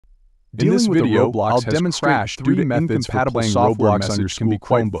In this video, Roblox I'll Has demonstrate Crashed three Due to incompatible playing software Roblox on your methods can be school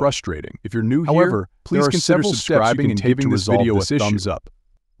quite Chromebook. frustrating. If you're new here, However, there please are consider several steps subscribing you and can give take to this video a resolve this thumbs issue. up.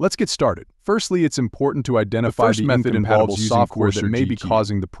 Let's get started. Firstly, it's important to identify first the method incompatible involves software using that may be cursor G key.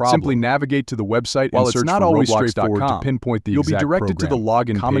 causing the problem. Simply navigate to the website While and it's search not for always Roblox.com straightforward to pinpoint the You'll be exact directed to the program.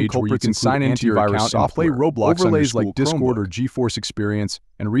 login Common page where you culprits can sign include into your antivirus account and play software, Roblox on your overlays school like Discord or Chromebook. GeForce Experience,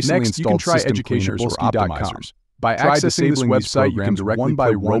 and recently Next, you can installed try system educational cleaners or optimizers. By Try accessing this disabling these website, you can programs directly one by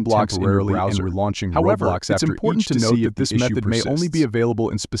play one Roblox temporarily in your browser. and relaunching However, Roblox it's after important each to note see that if this the issue method may only be persists. available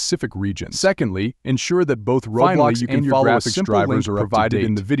in specific regions. Secondly, ensure that both Finally, Roblox you can and your follow a graphics simple drivers link are provided up to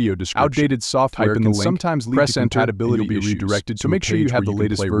in date. the video description. Outdated software Type in can the link, sometimes lead press to enter, and compatibility you'll be issues, redirected so to make a sure you page have where the can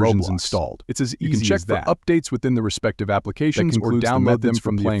latest play versions Roblox. installed. It's as You easy can check as that. for updates within the respective applications or concludes the download them methods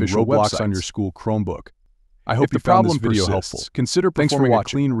from for the playing official Roblox websites on your school Chromebook. I hope If you the found this problem video persists, helpful. Consider thanks for performing a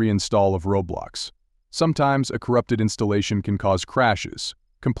watching. clean reinstall of Roblox. Sometimes a corrupted installation can cause crashes.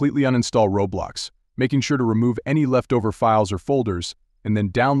 Completely uninstall Roblox, making sure to remove any leftover files or folders, and then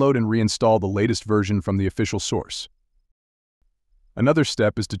download and reinstall the latest version from the official source. Another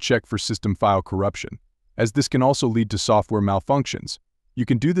step is to check for system file corruption, as this can also lead to software malfunctions. You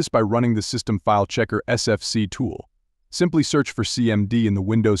can do this by running the System File Checker SFC tool. Simply search for CMD in the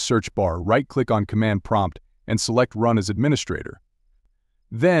Windows search bar, right-click on Command Prompt, and select Run as Administrator.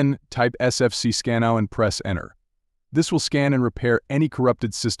 Then, type SFC Scannow and press Enter. This will scan and repair any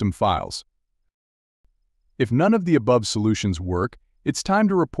corrupted system files. If none of the above solutions work, it's time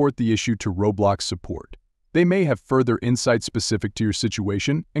to report the issue to Roblox support. They may have further insight specific to your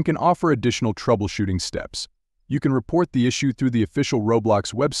situation and can offer additional troubleshooting steps. You can report the issue through the official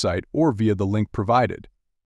Roblox website or via the link provided.